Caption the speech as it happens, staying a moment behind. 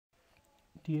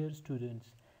Dear students,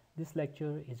 this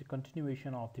lecture is a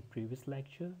continuation of the previous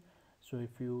lecture. So if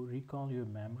you recall your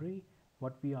memory,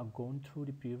 what we are going through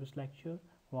the previous lecture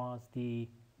was the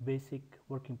basic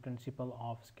working principle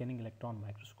of scanning electron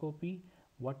microscopy,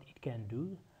 what it can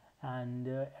do, and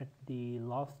at the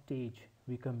last stage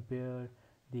we compare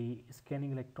the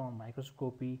scanning electron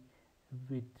microscopy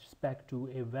with respect to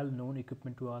a well-known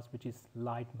equipment to us, which is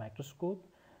light microscope.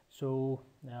 So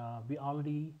we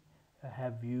already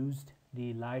have used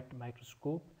the light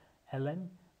microscope LM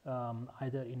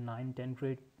either in 9, 10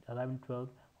 grade, 11, 12,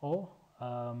 or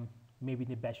maybe in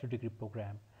the bachelor degree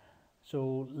program.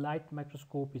 So light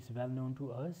microscope is well known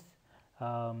to us.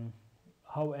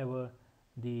 However,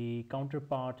 the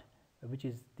counterpart, which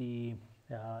is the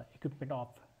equipment of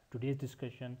today's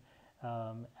discussion,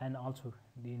 and also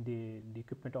the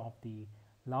equipment of the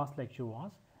last lecture,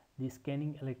 was the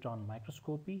scanning electron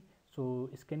microscopy. So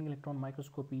scanning electron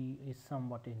microscopy is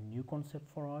somewhat a new concept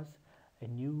for us, a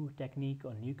new technique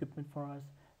or new equipment for us,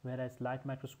 whereas light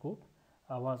microscope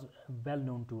was well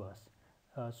known to us.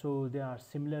 So there are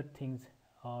similar things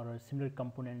or similar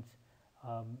components.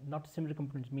 Not similar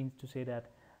components means to say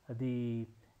that the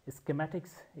schematics,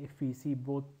 if we see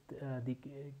both the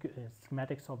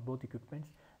schematics of both equipments,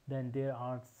 then there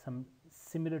are some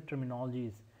similar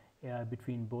terminologies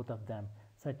between both of them,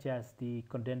 such as the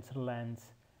condenser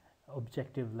lens,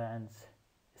 objective lens,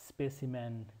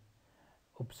 specimen,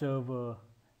 observer,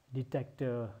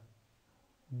 detector,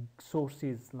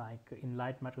 sources. Like in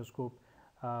light microscope,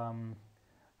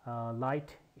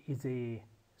 light is a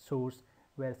source,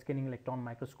 where scanning electron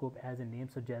microscope, as the name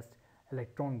suggests,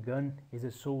 electron gun is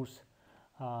a source.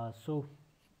 So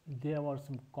there were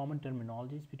some common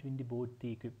terminologies between both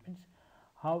the equipments.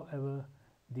 However,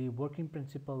 the working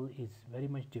principle is very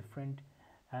much different,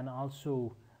 and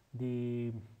also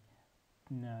the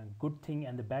good thing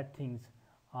and the bad things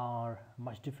are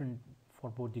much different for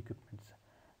both the equipments.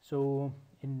 So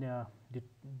in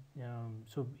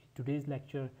today's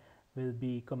lecture will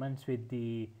be commenced with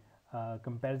the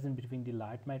comparison between the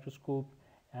light microscope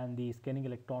and the scanning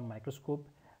electron microscope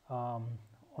on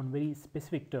very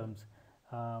specific terms.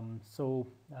 So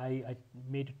I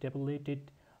made a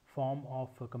tabulated form of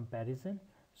comparison.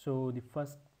 So the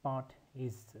first part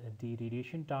is the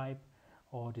radiation type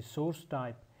or the source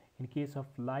type. In case of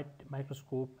light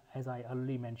microscope, as I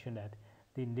already mentioned that,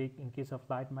 in case of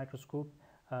light microscope,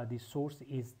 the source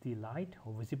is the light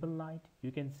or visible light,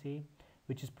 you can say,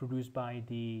 which is produced by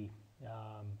the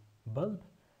bulb,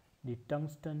 the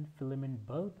tungsten filament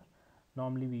bulb,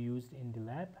 normally we used in the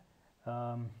lab.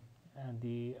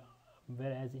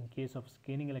 Whereas in case of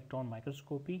scanning electron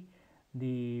microscopy,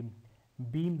 the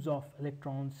beams of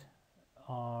electrons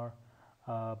are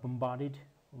bombarded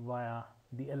via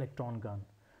the electron gun.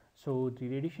 So the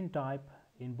radiation type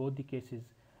in both the cases,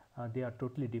 they are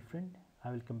totally different. I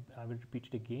will repeat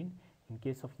it again. In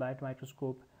case of light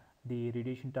microscope, the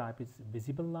radiation type is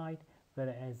visible light,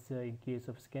 whereas in case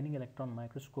of scanning electron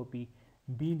microscopy,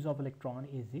 beams of electron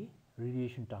is the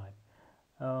radiation type.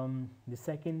 The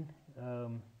second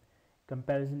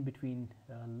comparison between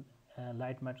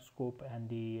light microscope and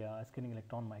the scanning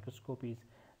electron microscope is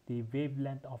the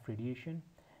wavelength of radiation.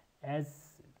 As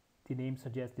the name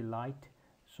suggests, the light.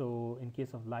 So in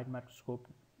case of light microscope,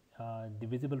 the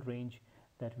visible range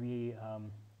that the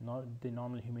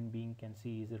normal human being can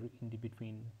see is in the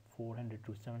between 400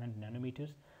 to 700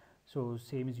 nanometers. So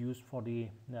same is used for the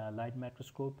light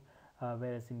microscope,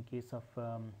 whereas in case of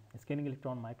scanning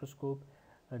electron microscope,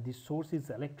 the source is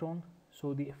electron,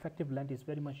 so the effective length is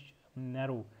very much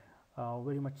narrow,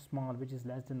 very much small, which is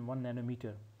less than 1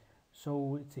 nanometer.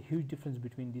 So it's a huge difference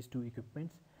between these two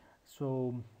equipments.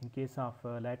 So in case of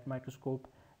light microscope,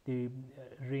 the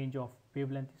range of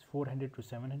wavelength is 400 to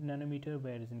 700 nanometer,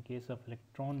 whereas in case of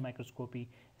electron microscopy,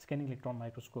 scanning electron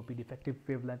microscopy, the effective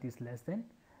wavelength is less than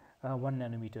 1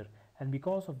 nanometer. And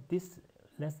because of this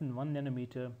less than 1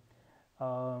 nanometer,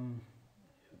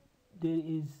 there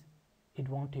is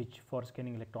advantage for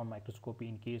scanning electron microscopy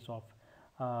in case of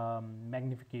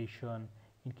magnification,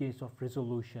 in case of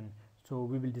resolution. So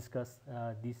we will discuss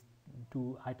these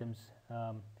two items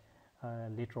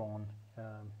later on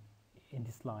in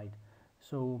this slide.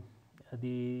 So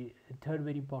the third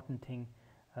very important thing,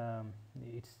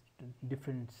 it's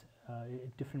different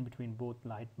between both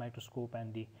light microscope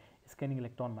and the scanning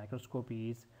electron microscopy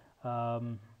is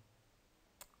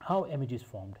how image is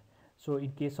formed. So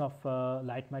in case of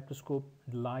light microscope,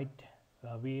 the light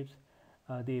waves,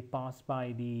 they pass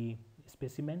by the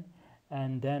specimen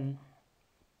and then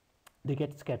they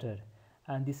get scattered,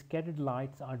 and the scattered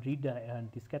lights are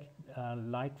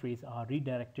light rays are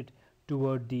redirected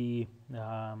toward the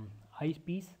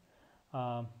eyepiece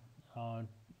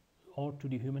or to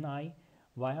the human eye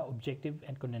via objective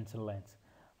and condenser lens.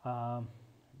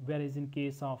 Whereas in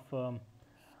case of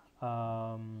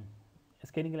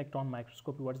scanning electron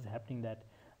microscopy, what is happening that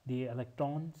the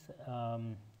electrons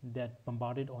that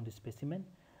bombarded on the specimen,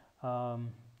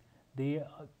 they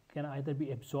can either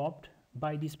be absorbed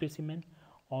by the specimen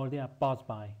or they are passed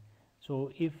by.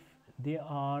 So if they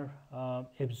are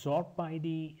absorbed by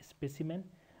the specimen,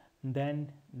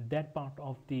 then that part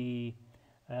of the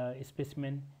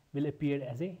specimen will appear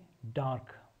as a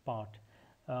dark part,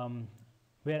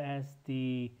 whereas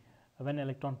when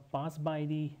electron pass by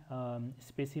the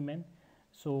specimen,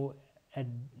 so at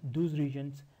those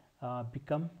regions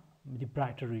become the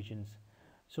brighter regions.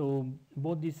 So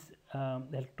both these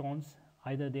electrons,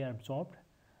 either they are absorbed,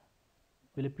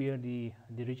 will appear the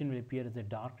region will appear as a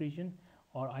dark region,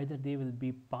 or either they will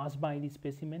be passed by the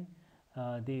specimen,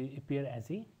 they appear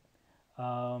as a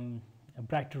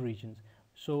brighter regions.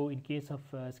 So in case of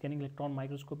scanning electron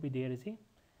microscopy, there is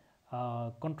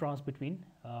a contrast between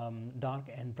dark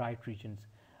and bright regions,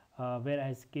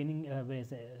 whereas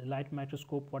whereas light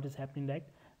microscope, what is happening, that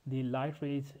the light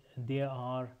rays, they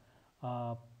are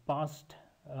passed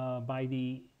by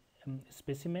the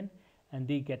specimen and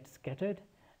they get scattered,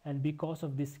 and because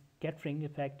of this scattering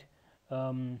effect,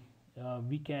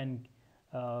 we can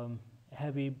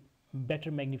have a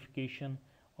better magnification,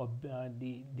 or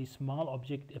the small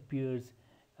object appears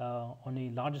on a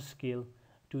larger scale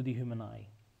to the human eye.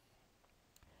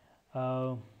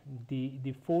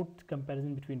 The fourth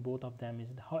comparison between both of them is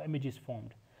how image is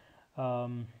formed.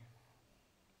 In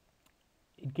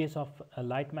case of a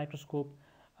light microscope,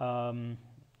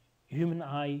 human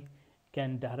eye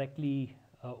can directly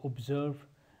observe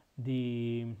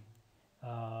the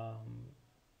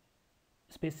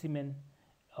specimen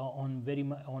on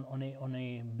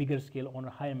a bigger scale, on a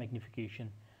higher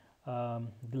magnification. The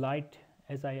light,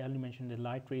 as I earlier mentioned, the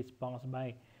light rays pass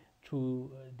by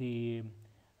through the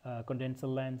condenser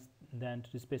lens, then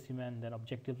to the specimen, then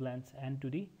objective lens, and to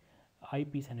the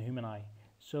eyepiece and human eye.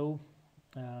 So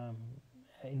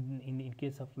in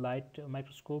case of light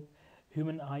microscope,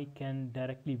 human eye can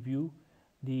directly view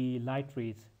the light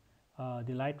rays.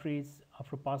 The light rays,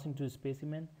 after passing to the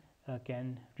specimen,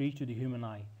 can reach to the human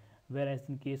eye, whereas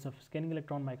in case of scanning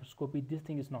electron microscopy, this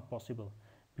thing is not possible,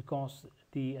 because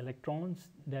the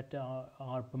electrons that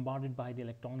are bombarded by the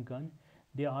electron gun,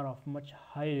 they are of much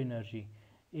higher energy.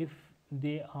 If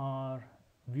they are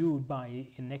viewed by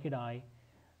a naked eye,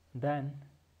 then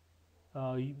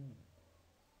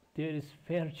there is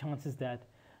fair chances that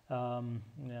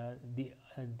the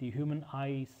human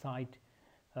eyesight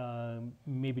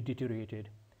may be deteriorated,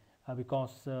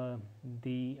 because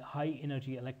the high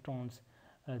energy electrons,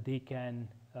 they can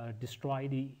destroy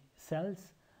the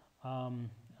cells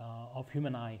of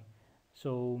human eye.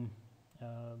 So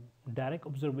direct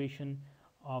observation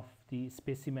of the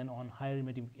specimen on higher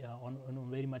on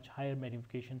very much higher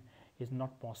magnification is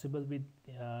not possible with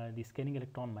the scanning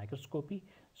electron microscopy.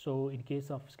 So in case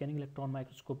of scanning electron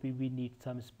microscopy, we need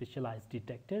some specialized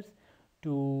detectors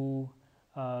to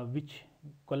which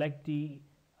collect the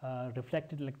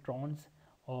reflected electrons,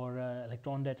 or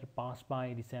electron that pass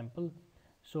by the sample.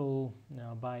 So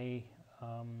by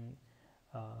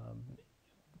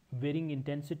varying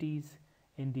intensities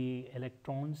in the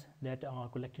electrons that are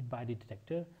collected by the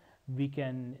detector, we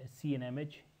can see an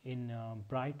image in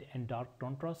bright and dark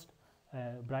contrast.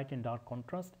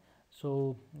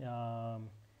 So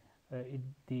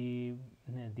the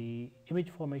image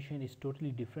formation is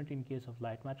totally different in case of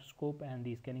light microscope and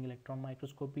the scanning electron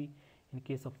microscopy. In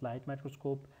case of light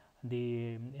microscope,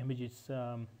 the image is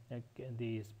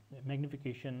the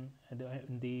magnification,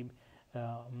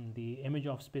 the image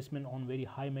of specimen on very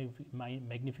high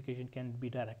magnification can be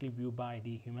directly viewed by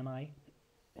the human eye,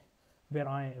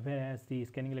 whereas the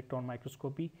scanning electron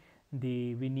microscopy,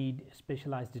 we need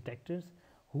specialized detectors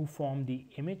who form the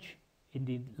image in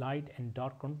the light and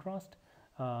dark contrast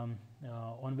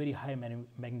on very high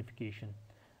magnification.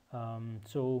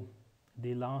 So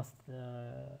the last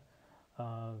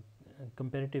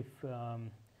comparative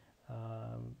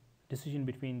decision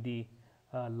between the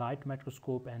light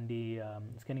microscope and the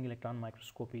scanning electron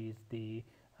microscopy is the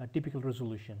typical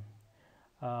resolution.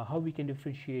 How we can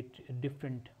differentiate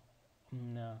different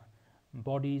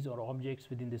bodies or objects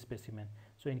within the specimen.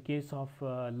 So in case of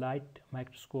light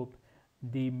microscope,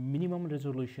 the minimum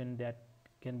resolution that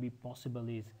can be possible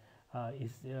is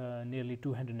nearly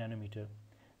 200 nanometer.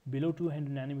 Below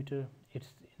 200 nanometer,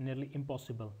 it's nearly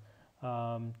impossible,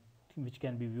 which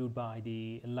can be viewed by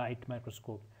the light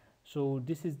microscope. So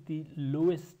this is the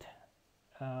lowest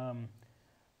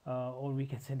or we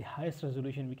can say the highest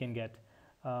resolution we can get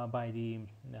by the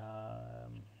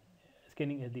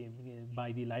scanning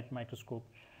by the light microscope,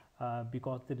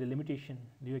 because the delimitation,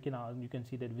 you can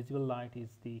see that visible light is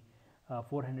the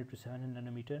 400 to 700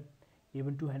 nanometer.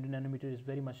 Even 200 nanometer is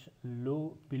very much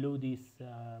low below this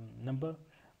number,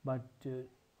 but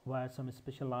via some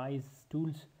specialized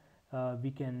tools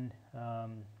we can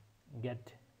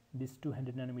get this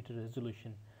 200 nanometer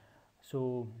resolution.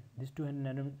 So this 200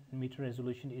 nanometer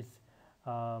resolution is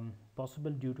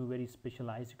possible due to very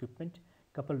specialized equipment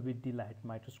coupled with the light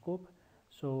microscope.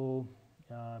 So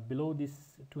below this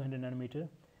 200 nanometer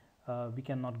we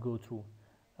cannot go through,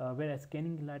 whereas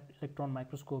scanning light electron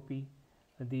microscopy,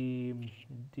 the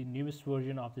newest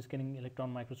version of the scanning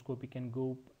electron microscopy can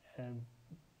go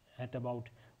at about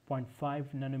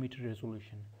 0.5 nanometer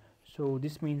resolution. So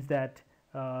this means that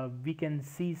we can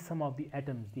see some of the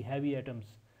atoms, the heavy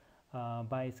atoms,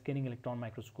 by scanning electron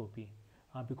microscopy,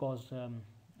 because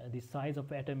the size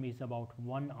of atom is about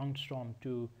 1 angstrom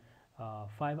to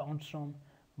 5 angstrom.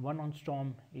 1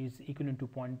 angstrom is equivalent to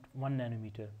 0.1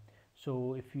 nanometer.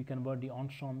 So if you convert the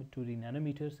angstrom to the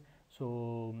nanometers,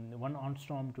 so 1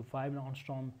 angstrom to 5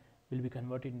 angstrom will be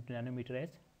converted into nanometer as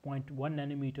 0.1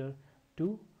 nanometer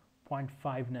to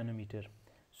 0.5 nanometer.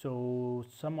 So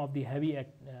some of the heavy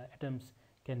atoms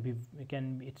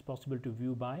it's possible to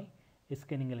view by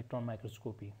scanning electron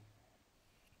microscopy.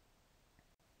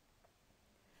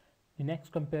 The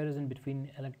next comparison between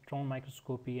electron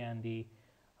microscopy and the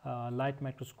light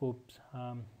microscopes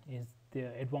is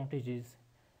the advantages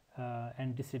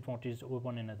and disadvantages over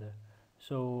one another.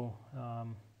 So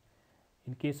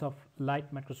in case of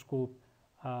light microscope,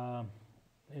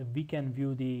 we can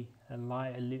view the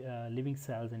living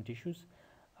cells and tissues.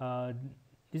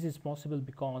 This is possible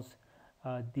because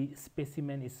the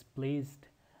specimen is placed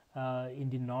in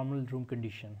the normal room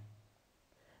condition,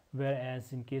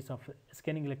 whereas in case of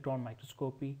scanning electron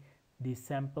microscopy, the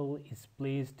sample is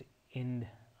placed in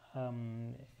a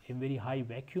very high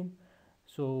vacuum.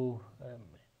 So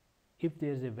if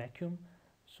there is a vacuum,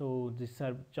 so the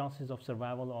chances of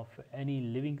survival of any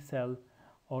living cell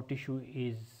or tissue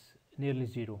is nearly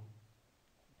zero.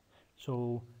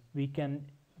 So we can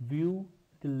view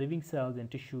the living cells and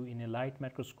tissue in a light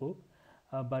microscope,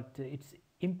 but it's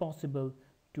impossible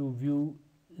to view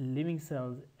living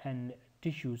cells and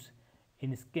tissues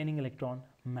in scanning electron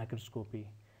microscopy.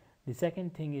 The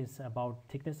second thing is about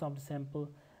thickness of the sample.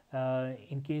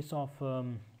 In case of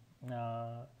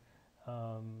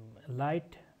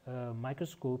light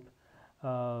microscope,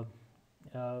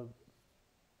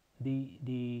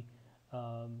 the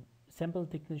sample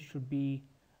thickness should be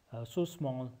so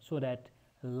small so that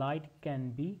light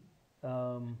can be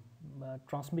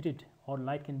transmitted, or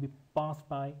light can be passed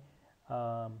by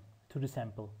to the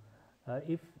sample.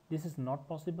 If this is not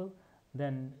possible,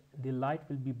 then the light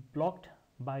will be blocked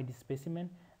by the specimen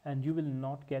and you will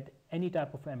not get any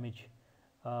type of image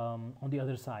on the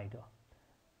other side.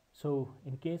 So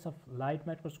in case of light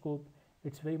microscope,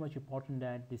 it's very much important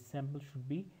that the sample should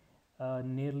be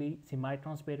nearly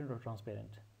semi-transparent or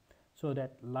transparent, so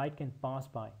that light can pass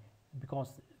by,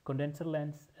 because condenser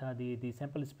lens, the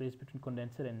sample is placed between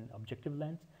condenser and objective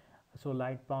lens. So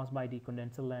light pass by the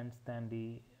condenser lens, then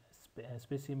the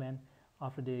specimen.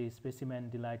 After the specimen,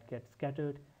 the light gets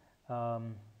scattered,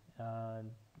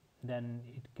 then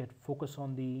it get focused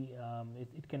on the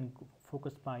it can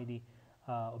focus by the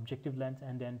objective lens,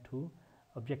 and then to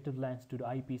objective lens to the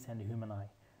eyepiece and the human eye.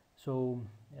 So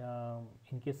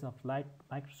in case of light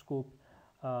microscope,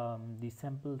 the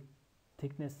sample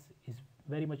thickness is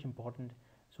very much important.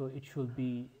 So it should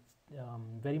be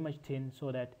very much thin,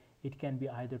 so that it can be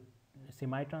either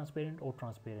semi-transparent or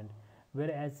transparent.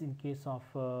 Whereas in case of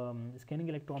scanning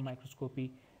electron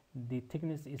microscopy, the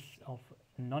thickness is of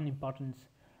non-importance.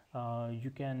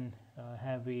 You can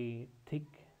have a thick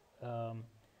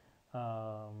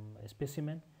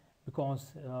specimen,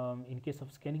 because in case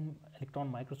of scanning electron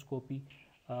microscopy,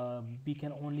 we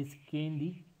can only scan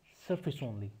the surface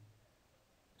only.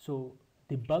 So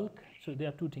the bulk, so there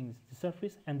are two things, the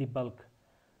surface and the bulk.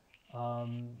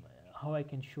 How I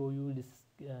can show you this,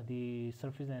 the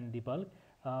surface and the bulk.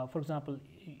 For example,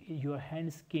 your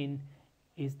hand skin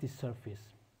is the surface,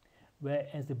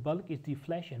 whereas the bulk is the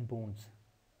flesh and bones.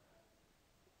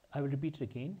 I will repeat it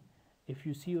again. If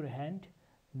you see your hand,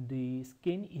 the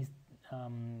skin is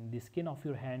the skin of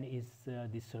your hand is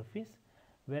the surface,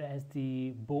 whereas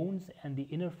the bones and the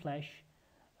inner flesh,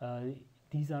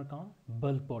 these are called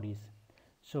bulk bodies.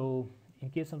 So in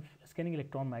case of scanning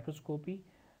electron microscopy,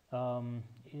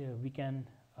 we can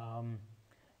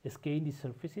scan the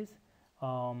surfaces.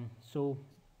 So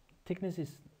thickness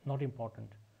is not important,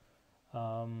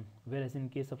 whereas in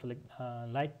case of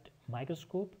light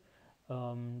microscope,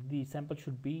 the sample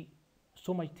should be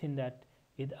so much thin that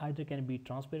it either can be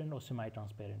transparent or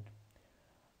semi-transparent.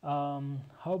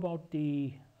 How about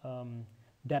the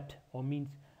depth, or means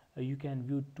you can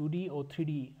view 2D or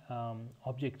 3D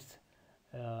objects.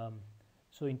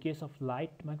 So in case of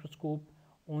light microscope,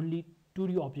 only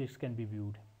 2D objects can be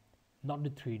viewed, not the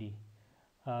 3D,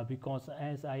 because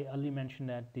as I earlier mentioned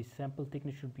that the sample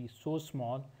thickness should be so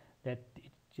small that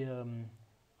it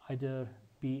either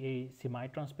be a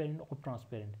semi-transparent or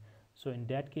transparent. So in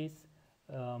that case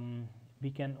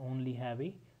we can only have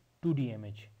a 2D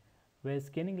image. Whereas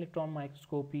scanning electron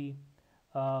microscopy,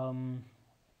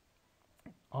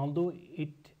 although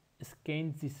it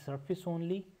scans the surface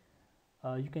only,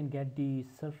 you can get the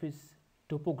surface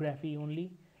topography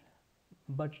only,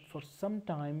 but for some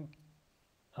time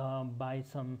by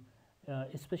some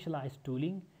specialized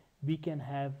tooling we can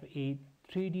have a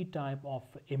 3D type of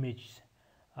image.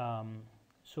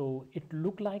 So it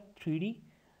look like 3D,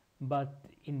 but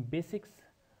in basics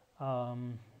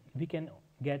we can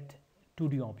get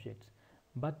 2D objects.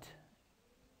 But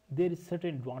there is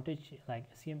certain advantage like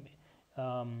SEM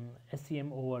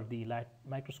over the light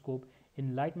microscope.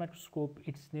 In light microscope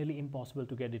it's nearly impossible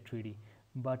to get a 3D,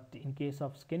 but in case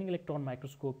of scanning electron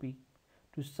microscopy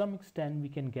to some extent we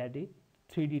can get a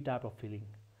 3D type of feeling.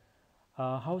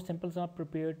 How samples are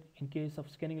prepared in case of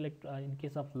in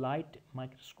case of light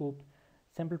microscope,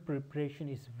 sample preparation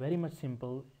is very much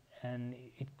simple and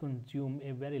it consumes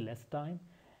a very less time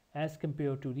as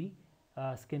compared to the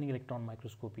scanning electron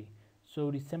microscopy. So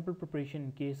the sample preparation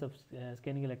in case of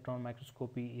scanning electron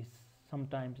microscopy is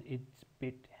sometimes it's a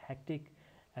bit hectic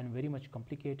and very much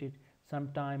complicated.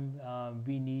 Sometimes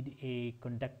we need a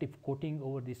conductive coating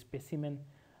over the specimen.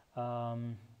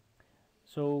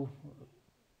 So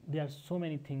there are so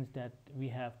many things that we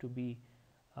have to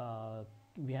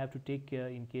take care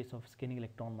in case of scanning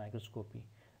electron microscopy.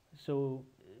 So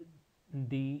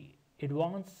the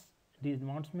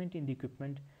advancement in the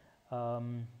equipment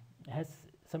has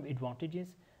some advantages,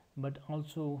 but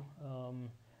also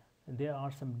there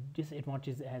are some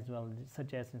disadvantages as well,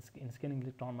 such as in scanning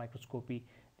electron microscopy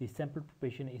the sample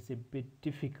preparation is a bit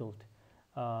difficult.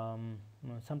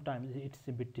 Sometimes it's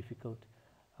a bit difficult.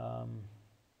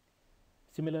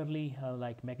 Similarly,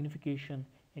 like magnification,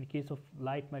 in case of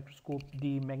light microscope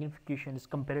the magnification is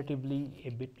comparatively a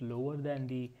bit lower than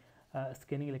the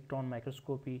scanning electron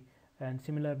microscopy, and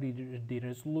similarly the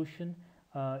resolution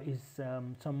is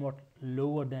somewhat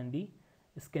lower than the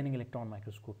scanning electron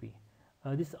microscopy.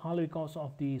 This all because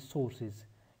of the sources.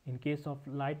 In case of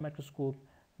light microscope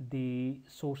the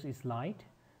source is light,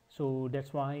 so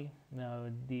that's why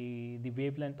the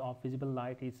wavelength of visible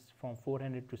light is from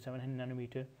 400 to 700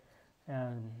 nanometer,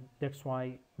 and that's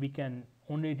why we can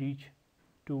only reach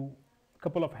to a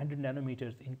couple of 100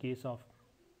 nanometers in case of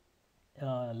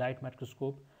light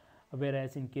microscope,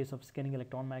 whereas in case of scanning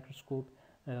electron microscope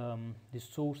the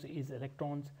source is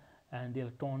electrons, and the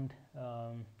electron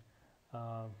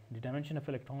the dimension of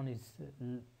electron is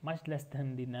much less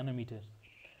than the nanometers.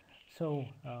 So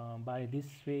by this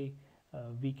way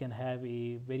we can have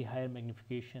a very higher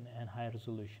magnification and higher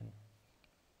resolution.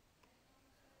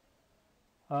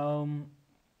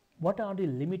 What are the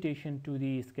limitations to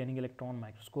the scanning electron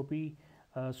microscopy?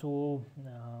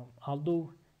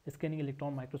 Although scanning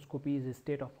electron microscopy is a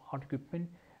state-of-art equipment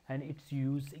and it's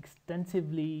used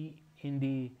extensively in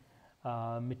the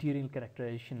material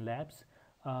characterization labs,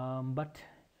 but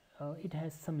it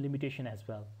has some limitation as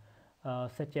well,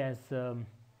 such as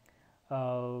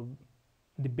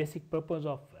the basic purpose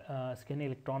of scanning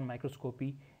electron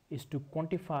microscopy is to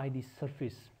quantify the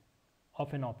surface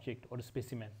of an object or a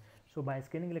specimen. So by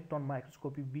scanning electron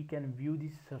microscopy we can view the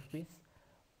surface,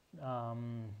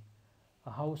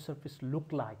 how surface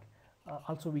look like.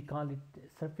 Also we call it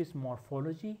surface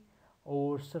morphology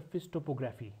or surface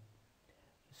topography.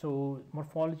 So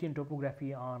morphology and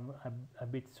topography are a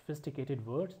bit sophisticated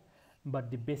words, but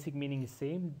the basic meaning is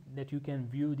same, that you can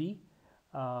view the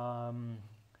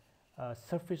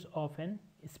surface of an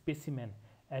specimen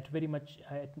at very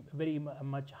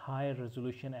much higher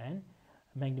resolution and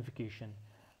magnification,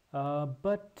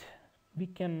 but we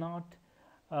cannot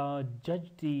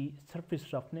judge the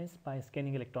surface roughness by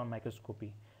scanning electron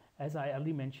microscopy. As I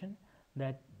already mentioned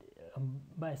that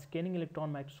by scanning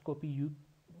electron microscopy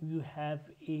you have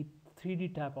a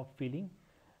 3D type of feeling,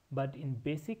 but in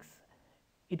basics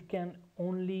it can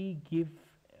only give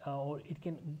or it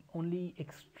can only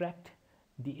extract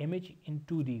the image in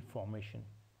 2D formation.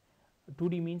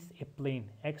 2D means a plane,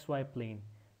 XY plane.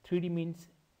 3D means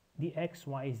the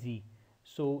XYZ.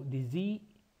 So the Z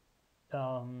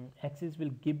axis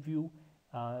will give you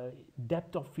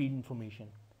depth of field information,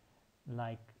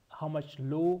 like how much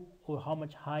low or how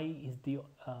much high is the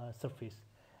surface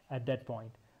at that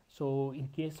point. So in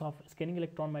case of scanning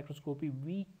electron microscopy,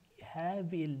 we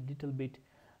have a little bit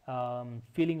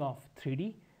feeling of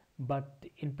 3D, but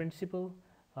in principle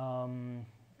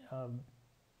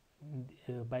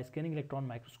by scanning electron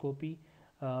microscopy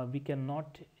we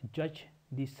cannot judge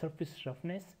the surface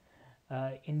roughness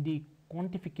in the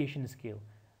quantification scale,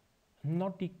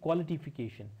 not the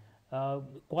qualification.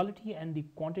 Quality and the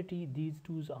quantity, these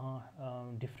two are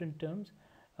different terms.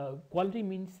 Quality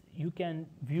means you can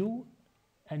view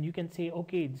and you can say,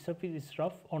 okay, the surface is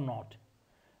rough or not.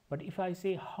 But if I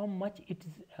say how much it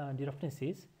is, the roughness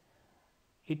is,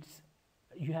 it's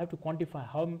you have to quantify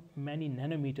how many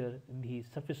nanometer the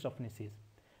surface roughness is.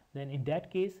 Then in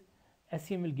that case,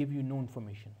 SEM will give you no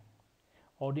information,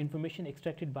 or the information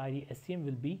extracted by the SEM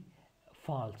will be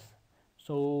false.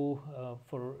 So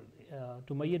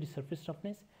to measure the surface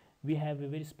roughness, we have a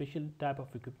very special type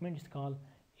of equipment. It's called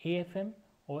AFM,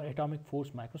 or atomic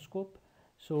force microscope.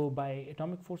 So by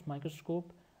atomic force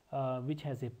microscope, which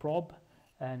has a probe,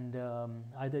 and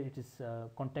either it is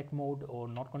contact mode or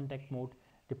not contact mode,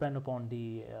 depend upon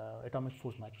the atomic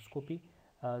force microscopy.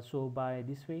 So by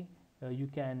this way you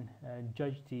can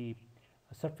judge the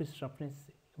surface roughness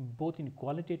both in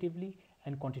qualitatively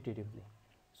and quantitatively.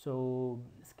 So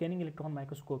scanning electron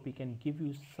microscopy can give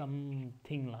you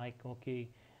something like, okay,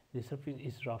 the surface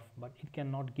is rough, but it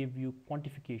cannot give you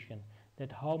quantification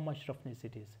that how much roughness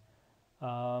it is.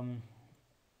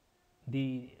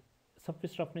 The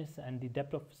surface roughness and the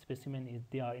depth of specimen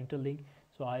they are interlinked.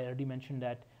 So I already mentioned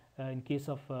that in case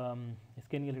of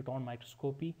scanning electron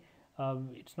microscopy,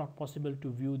 it's not possible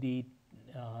to view the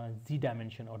z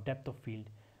dimension or depth of field.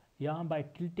 Yeah, by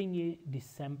tilting the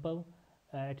sample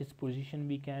at its position,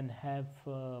 we can have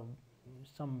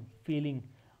some feeling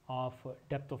of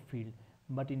depth of field,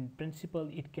 but in principle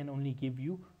it can only give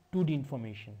you 2D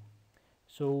information.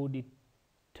 So the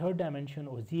third dimension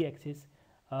or z-axis,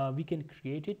 we can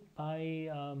create it by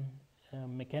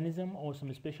mechanism or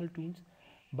some special tools,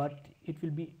 but it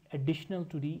will be additional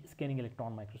to the scanning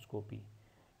electron microscopy.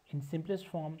 In simplest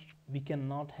form, we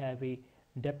cannot have a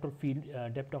depth of field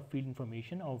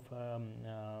information of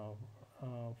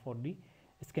for the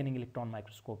scanning electron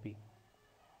microscopy.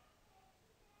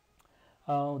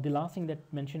 The last thing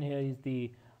that mentioned here is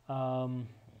the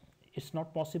it's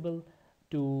not possible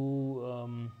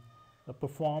to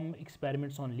perform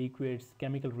experiments on liquids,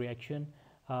 chemical reaction,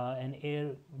 and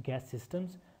air gas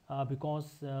systems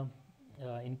because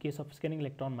in case of scanning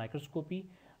electron microscopy,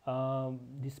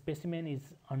 the specimen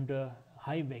is under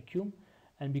high vacuum,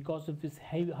 and because of this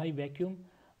high vacuum,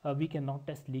 we cannot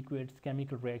test liquids,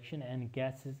 chemical reaction, and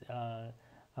gases,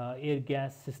 air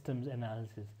gas systems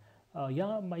analysis.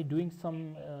 Yeah, by doing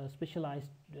some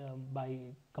specialized,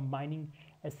 by combining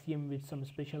SEM with some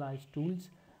specialized tools,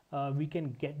 we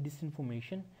can get this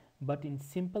information, but in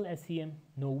simple SEM,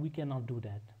 no, we cannot do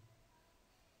that.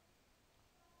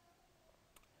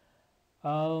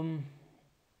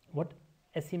 What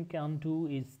SEM can do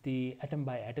is the atom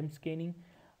by atom scanning.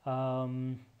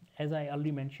 As I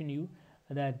already mentioned you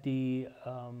that the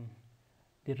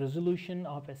resolution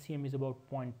of SEM is about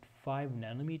 0.5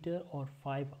 nanometer or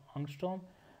 5 angstrom.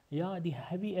 Yeah, the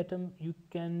heavy atom, you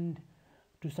can,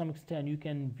 to some extent, you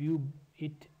can view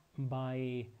it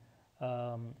by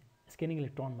scanning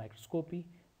electron microscopy,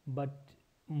 but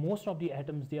most of the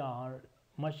atoms, they are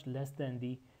much less than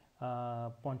the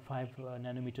 0.5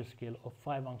 nanometer scale of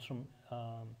 5 angstrom.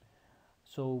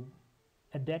 So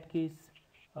at that case,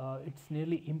 it's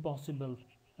nearly impossible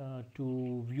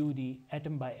to view the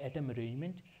atom by atom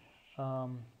arrangement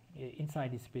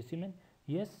inside the specimen.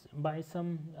 Yes, by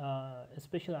some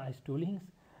specialized toolings,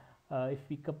 if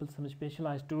we couple some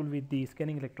specialized tool with the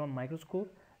scanning electron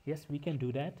microscope, yes, we can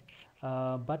do that,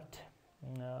 but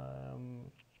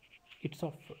it's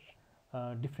of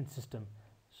different system.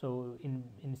 So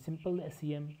in simple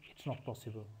SEM, it's not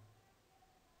possible.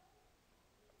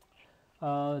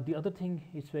 The other thing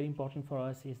is very important for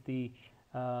us is the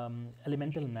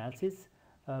elemental analysis.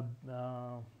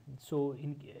 So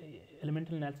in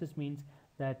elemental analysis means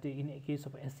that in a case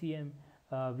of SEM,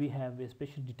 we have a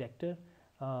special detector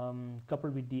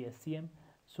coupled with the SEM,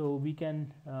 so we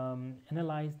can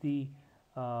analyze the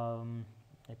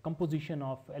composition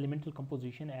of elemental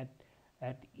composition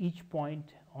at each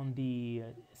point on the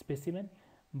specimen,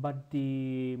 but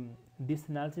this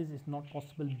analysis is not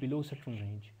possible below certain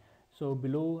range. So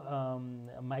below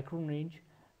a micron range,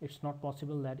 it's not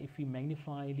possible that if we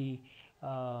magnify the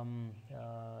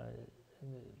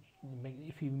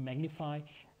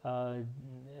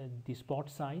spot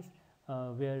size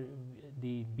where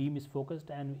the beam is focused,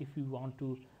 and if we want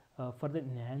to further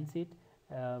enhance it,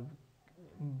 uh,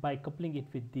 by coupling it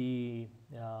with the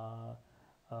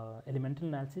elemental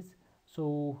analysis.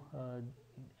 So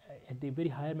at the very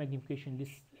higher magnification, this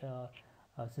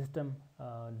system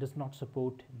does not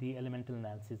support the elemental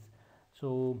analysis.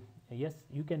 So yes,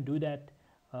 you can do that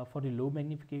for the low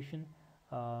magnification.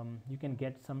 You can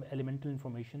get some elemental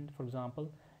information. For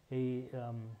example, the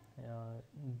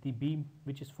beam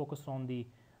which is focused on the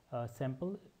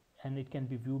sample, and it can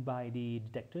be viewed by the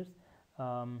detectors.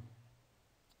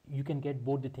 You can get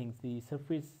both the things: the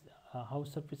surface, how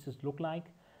surfaces look like,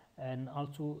 and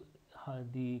also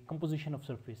the composition of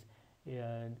surface.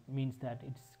 Means that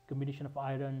it's combination of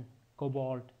iron,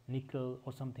 cobalt, nickel,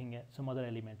 or something, some other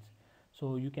elements.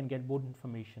 So you can get both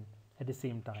information at the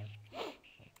same time.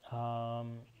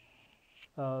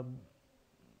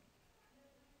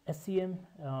 SEM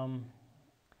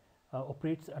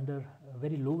operates under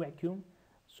very low vacuum.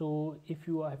 So if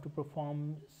you have to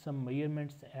perform some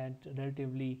measurements at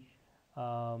relatively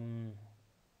um,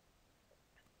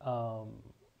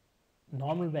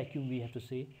 normal vacuum, we have to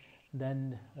say,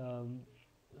 then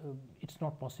it's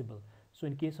not possible. So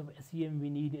in case of SEM, we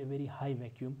need a very high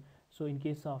vacuum. So in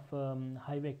case of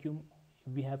high vacuum,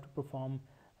 we have to perform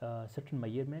certain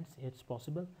measurements. It's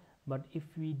possible, but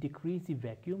if we decrease the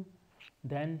vacuum,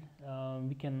 then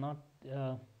we cannot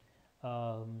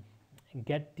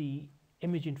get the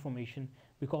image information,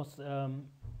 because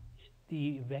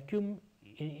the vacuum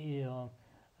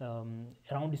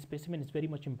around the specimen is very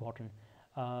much important.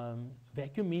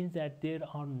 Vacuum means that there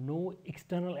are no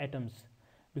external atoms,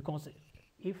 because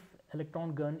if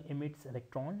electron gun emits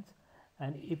electrons,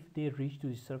 and if they reach to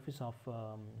the surface of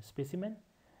specimen,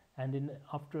 and then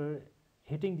after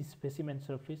hitting the specimen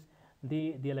surface,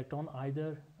 the electron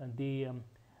either they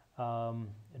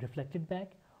reflected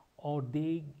back, or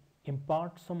they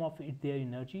impart some of their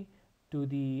energy to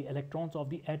the electrons of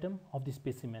the atom of the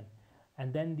specimen,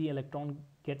 and then the electron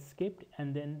gets escaped,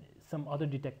 and then some other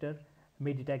detector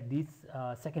may detect these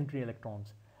secondary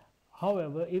electrons.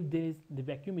 However, if the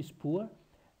vacuum is poor,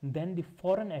 then the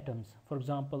foreign atoms, for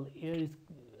example, air is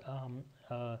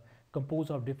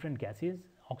composed of different gases: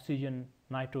 oxygen,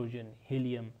 nitrogen,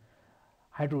 helium,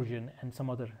 hydrogen, and some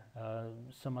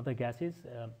other gases,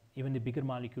 even the bigger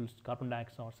molecules, carbon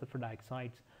dioxide, sulfur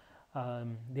dioxides,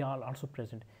 they are also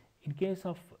present. In case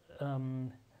of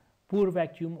poor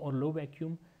vacuum or low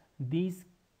vacuum, these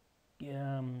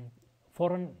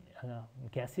foreign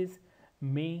gases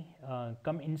may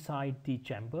come inside the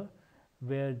chamber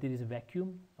where there is a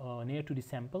vacuum near to the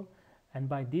sample, and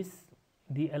by this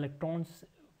the electrons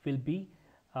will be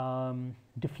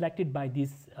deflected by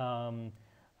these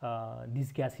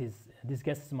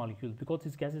gases molecules, because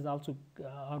these gases also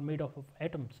are made of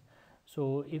atoms.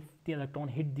 So if the electron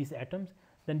hit these atoms,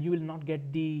 then you will not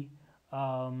get the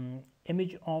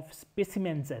image of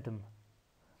specimen's atom.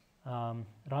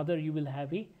 Rather, you will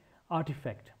have a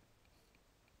artifact.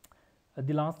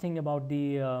 The last thing about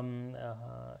the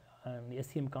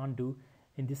SEM can't do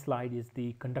in this slide is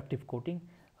the conductive coating.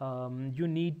 You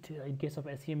need, in case of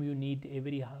SEM, you need a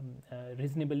very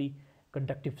reasonably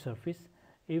conductive surface.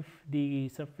 If the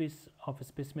surface of a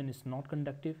specimen is not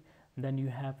conductive, then you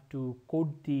have to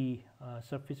coat the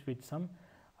surface with some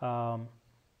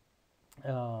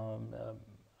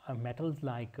metals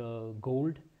like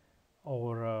gold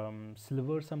or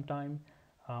silver sometime,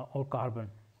 or carbon,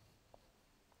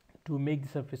 to make the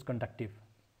surface conductive.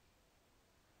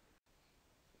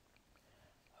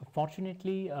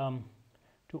 Fortunately,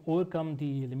 to overcome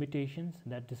the limitations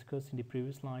that discussed in the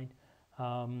previous slide,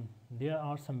 there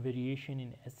are some variation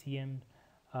in SEM,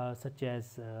 such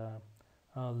as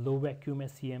low vacuum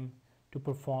SEM to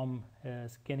perform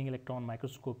scanning electron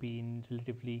microscopy in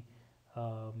relatively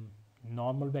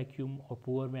normal vacuum or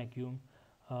poor vacuum.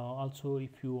 Also,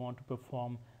 if you want to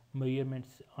perform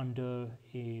measurements under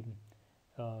a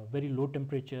very low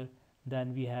temperature,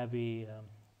 then we have a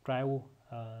cryo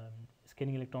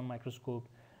scanning electron microscope.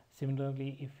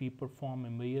 Similarly, if we perform a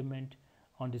measurement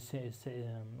on the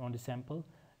sample,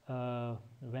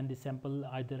 when the sample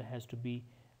either has to be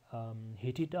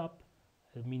heated up,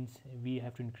 it means we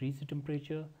have to increase the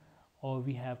temperature, or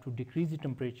we have to decrease the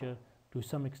temperature to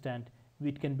some extent.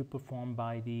 It can be performed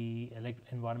by the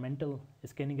environmental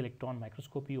scanning electron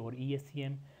microscopy, or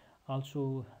ESEM.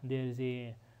 Also, there is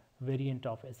a variant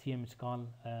of SEM, it's called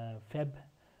FEB.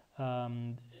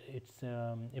 It's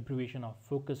abbreviation of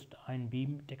focused ion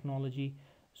beam technology.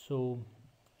 So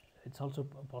it's also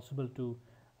possible to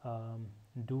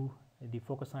do the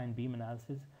focused ion beam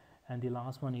analysis. And the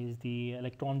last one is the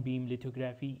electron beam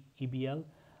lithography, EBL.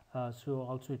 So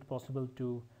also it's possible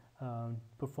to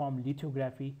perform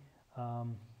lithography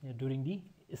during the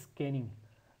scanning.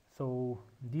 So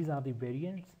these are the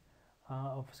variants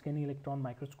of scanning electron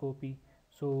microscopy,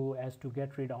 so as to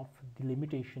get rid of the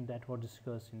limitation that were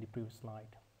discussed in the previous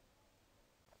slide.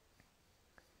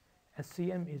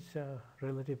 SCM is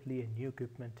relatively a new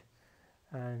equipment,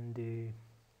 and the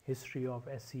history of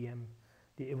SCM,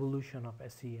 the evolution of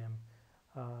SCM,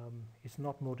 is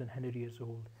not more than 100 years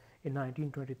old. In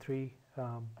 1923,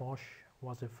 Bosch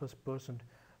was the first person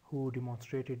who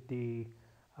demonstrated the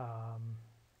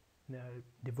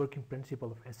working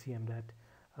principle of SCM, that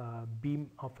beam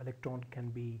of electron can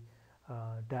be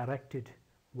directed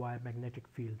via magnetic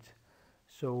fields.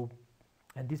 So,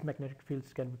 and these magnetic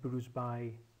fields can be produced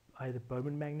by either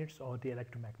permanent magnets or the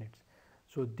electromagnets.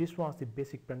 So this was the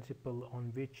basic principle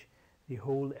on which the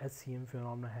whole SCM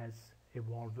phenomena has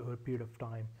evolved over a period of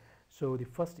time. So the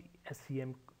first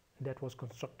SCM that was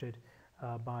constructed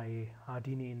by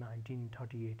Ardini in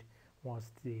 1938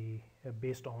 was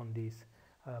based on this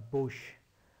Bosch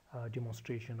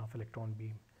demonstration of electron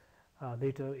beam.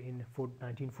 Later in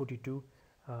 1942,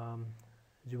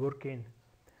 Zworykin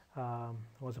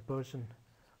was a person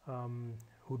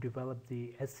who developed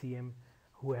the SCM,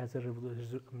 who has a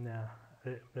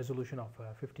resolution of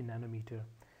 50 nanometer.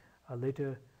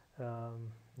 Later,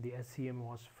 the SCM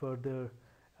was further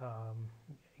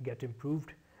get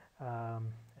improved,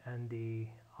 and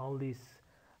all this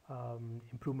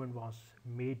improvement was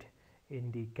made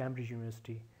in the Cambridge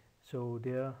University. So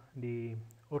there, the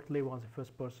Oertle was the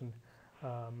first person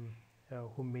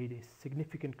who made a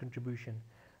significant contribution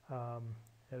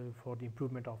for the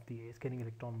improvement of the scanning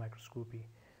electron microscopy.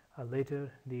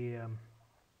 Later, the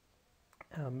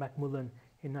Macmillan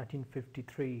in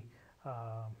 1953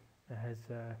 has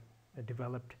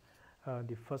developed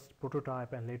the first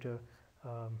prototype, and later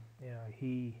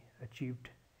he achieved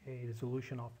a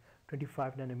resolution of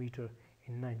 25 nanometer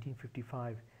in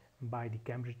 1955 by the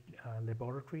Cambridge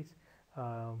laboratories,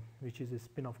 which is a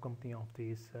spin-off company of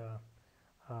this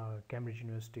Cambridge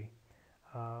University.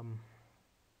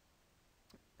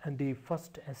 And the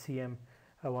first SCM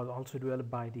was also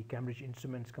developed by the Cambridge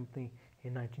Instruments Company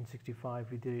in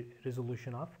 1965 with a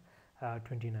resolution of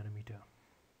 20 nanometer.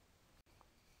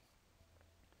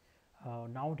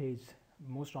 Nowadays,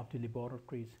 most of the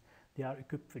laboratories, they are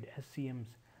equipped with SCMs,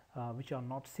 which are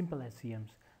not simple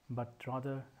SCMs, but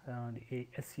rather the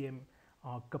SCM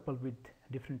are coupled with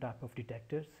different type of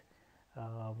detectors,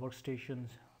 workstations,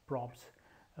 probes,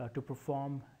 to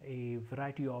perform a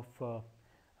variety of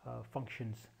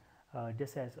functions.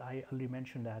 Just as I already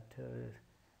mentioned that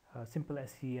simple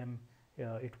SCM,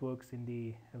 it works in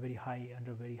the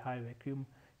under very high vacuum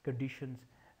conditions,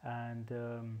 and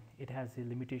it has a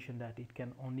limitation that it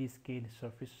can only scan the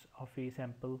surface of a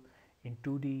sample in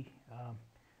 2D,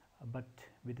 but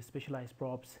with the specialized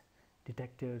probes,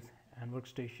 detectors and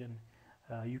workstation,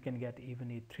 you can get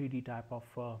even a 3D type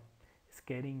of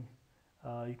scanning.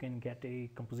 You can get a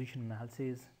composition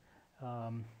analysis,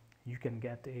 you can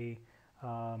get a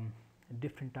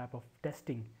different type of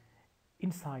testing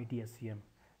inside the SCM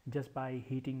just by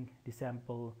heating the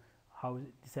sample, how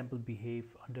the sample behave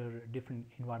under different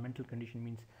environmental condition,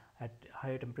 means at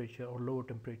higher temperature or lower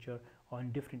temperature or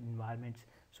in different environments.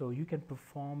 So you can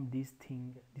perform this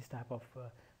type of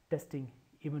testing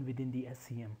even within the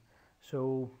SCM.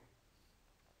 So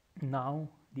now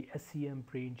the SCM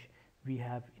range we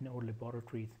have in our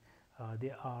laboratories,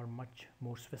 they are much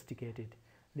more sophisticated.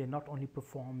 They not only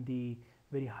perform the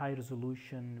very high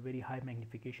resolution, very high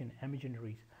magnification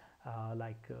imageries,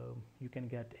 like you can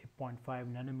get a 0.5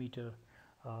 nanometer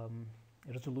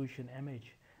resolution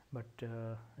image, but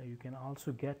you can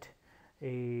also get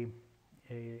a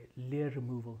layer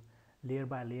removal, layer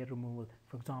by layer removal.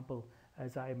 For example,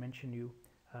 as I mentioned you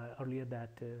earlier,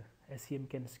 that SCM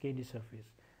can scan the surface.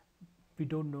 We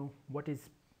don't know what is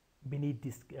beneath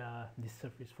this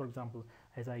surface. For example,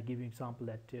 as I give you example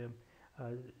that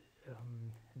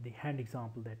the hand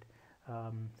example, that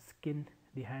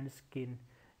the hand skin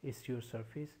is your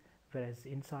surface, whereas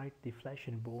inside the flesh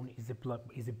and bone is a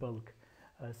bulk.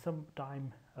 Most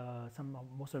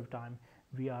of the time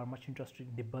we are much interested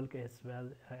in the bulk as well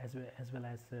as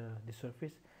the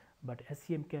surface, but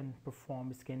SCM can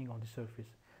perform scanning on the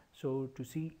surface. So to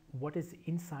see what is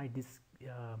inside this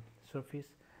surface,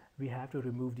 we have to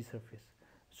remove the surface.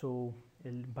 So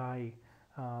by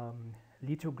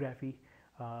lithography,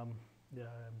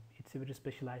 it's a very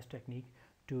specialized technique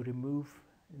to remove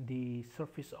the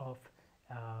surface of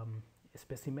a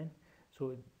specimen.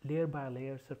 So layer by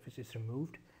layer surface is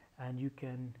removed, and you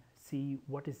can see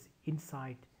what is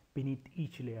inside beneath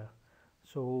each layer.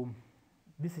 So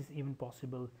this is even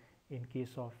possible in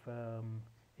case of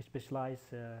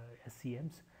specialized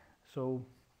SCMs. So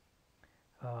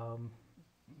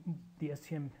the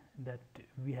SCM that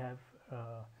we have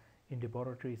in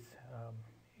laboratories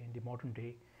in the modern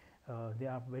day, they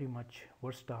are very much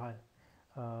versatile,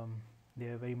 they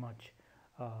are very much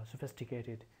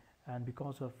sophisticated, and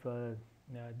because of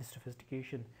this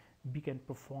sophistication we can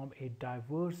perform a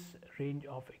diverse range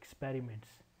of experiments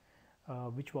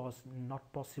which was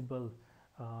not possible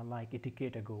like a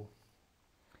decade ago.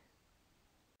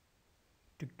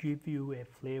 To give you a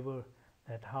flavor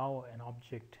that how an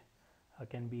object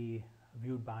can be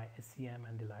viewed by SEM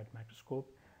and the light microscope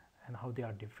and how they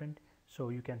are different. So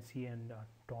you can see in the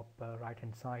top right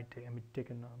hand side the image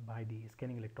taken by the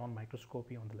scanning electron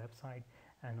microscopy on the left side,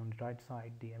 and on the right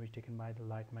side the image taken by the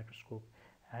light microscope.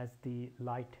 As the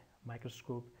light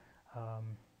microscope,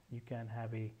 you can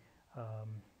have a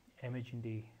image in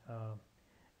the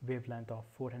wavelength of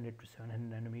 400 to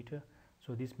 700 nanometer.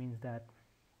 So this means that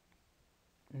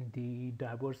the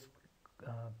diverse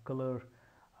color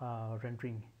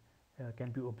rendering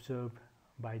can be observed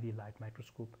by the light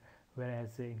microscope,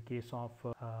 whereas in case of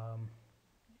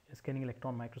scanning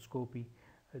electron microscopy,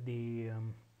 the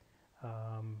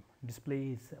display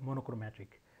is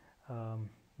monochromatic,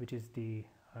 which is the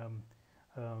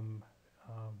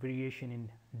variation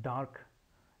in dark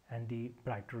and the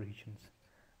brighter regions.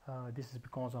 This is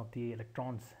because of the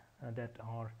electrons that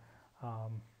are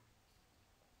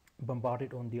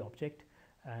bombarded on the object,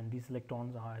 and these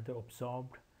electrons are either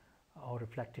absorbed or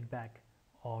reflected back,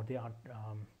 or they are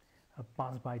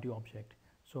passed by the object.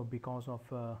 So because of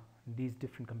these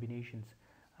different combinations,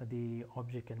 the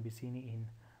object can be seen in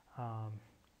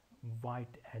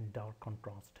white and dark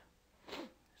contrast.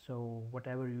 So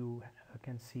whatever you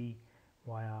can see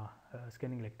via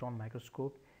scanning electron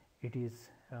microscope, it is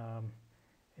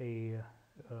a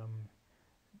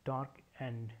dark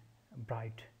and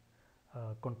bright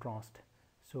contrast.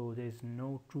 So there is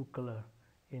no true color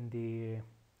in the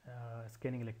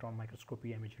scanning electron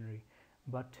microscopy imagery,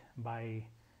 but by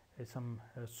some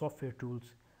software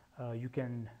tools you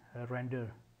can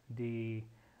render the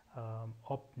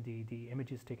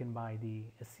images taken by the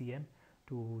SEM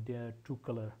to their true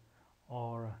color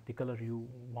or the color you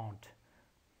want.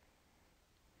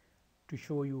 To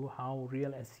show you how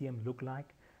real SEM look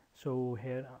like, so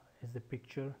here is the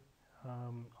picture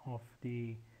of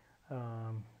the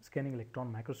scanning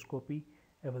electron microscopy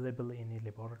available in a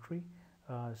laboratory.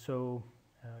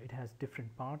 It has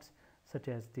different parts such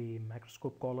as the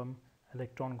microscope column,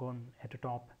 electron gun at the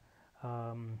top,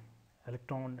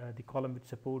 the column which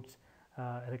supports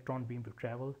electron beam to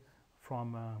travel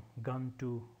from gun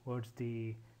towards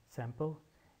the sample,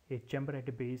 a chamber at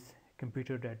the base,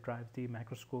 computer that drives the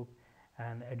microscope,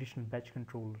 and additional batch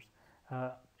controllers.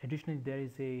 Additionally, there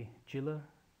is a chiller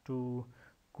to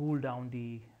cool down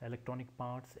the electronic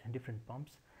parts and different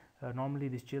pumps. Normally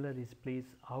this chiller is placed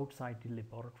outside the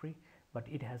laboratory, but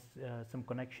it has some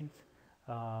connections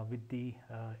with the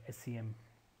SEM.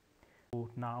 So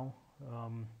now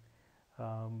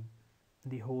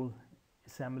the whole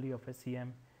assembly of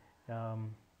SEM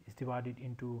is divided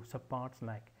into subparts,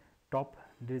 like top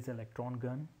there is an electron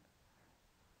gun,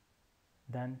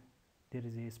 then there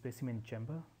is a specimen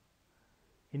chamber,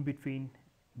 in between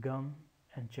gun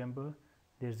and chamber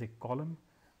there is a column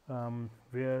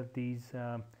where these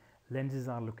lenses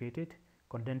are located: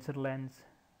 condenser lens,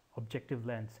 objective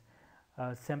lens.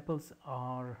 Samples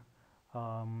are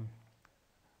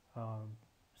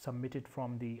submitted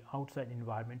from the outside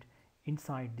environment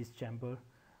inside this chamber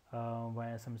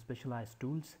via some specialized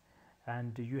tools,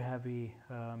 and you have a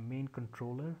main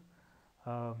controller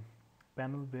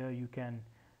panel where you can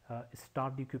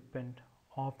start the equipment,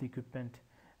 off the equipment,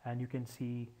 and you can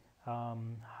see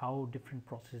how different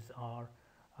processes are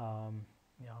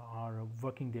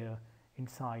working there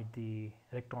inside the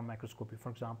electron microscopy. For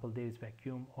example, there is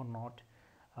vacuum or not,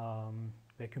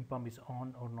 vacuum pump is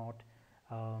on or not.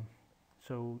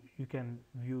 So you can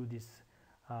view this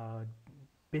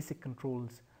basic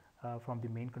controls from the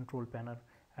main control panel,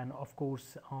 and of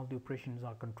course all the operations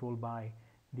are controlled by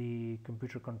the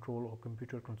computer control or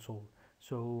computer console.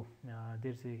 So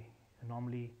there's a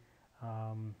normally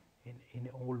in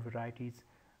old varieties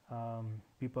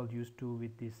people used to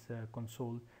with this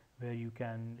console, where you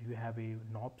have a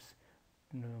knobs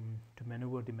to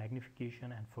maneuver the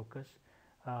magnification and focus,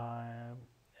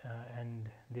 and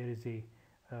there is a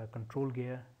control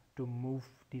gear to move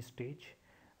the stage.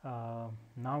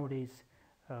 Nowadays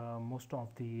most of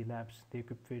the labs, they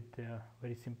equip with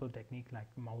very simple technique like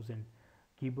mouse and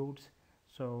keyboards,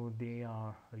 so they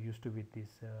are used to with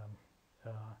this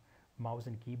mouse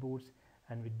and keyboards,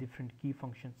 and with different key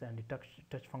functions and the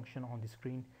touch function on the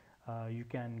screen, you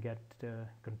can get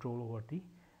control over the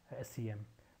SEM.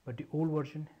 But the old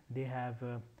version, they have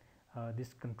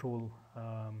this control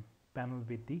panel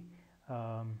with the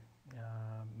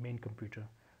main computer.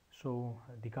 So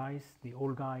the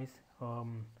old guys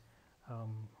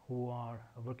who are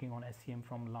working on SCM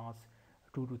from last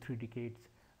 2 to 3 decades,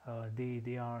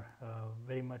 they are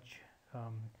very much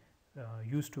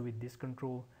used to with this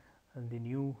control. And the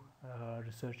new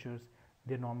researchers,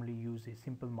 they normally use a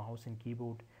simple mouse and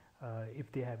keyboard.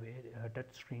 If they have a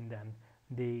touch screen, then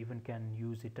they even can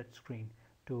use a touch screen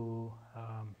to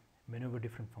maneuver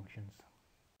different functions.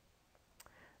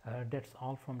 That's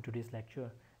all from today's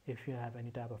lecture. If you have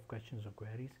any type of questions or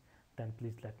queries, then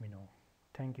please let me know.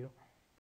 Thank you.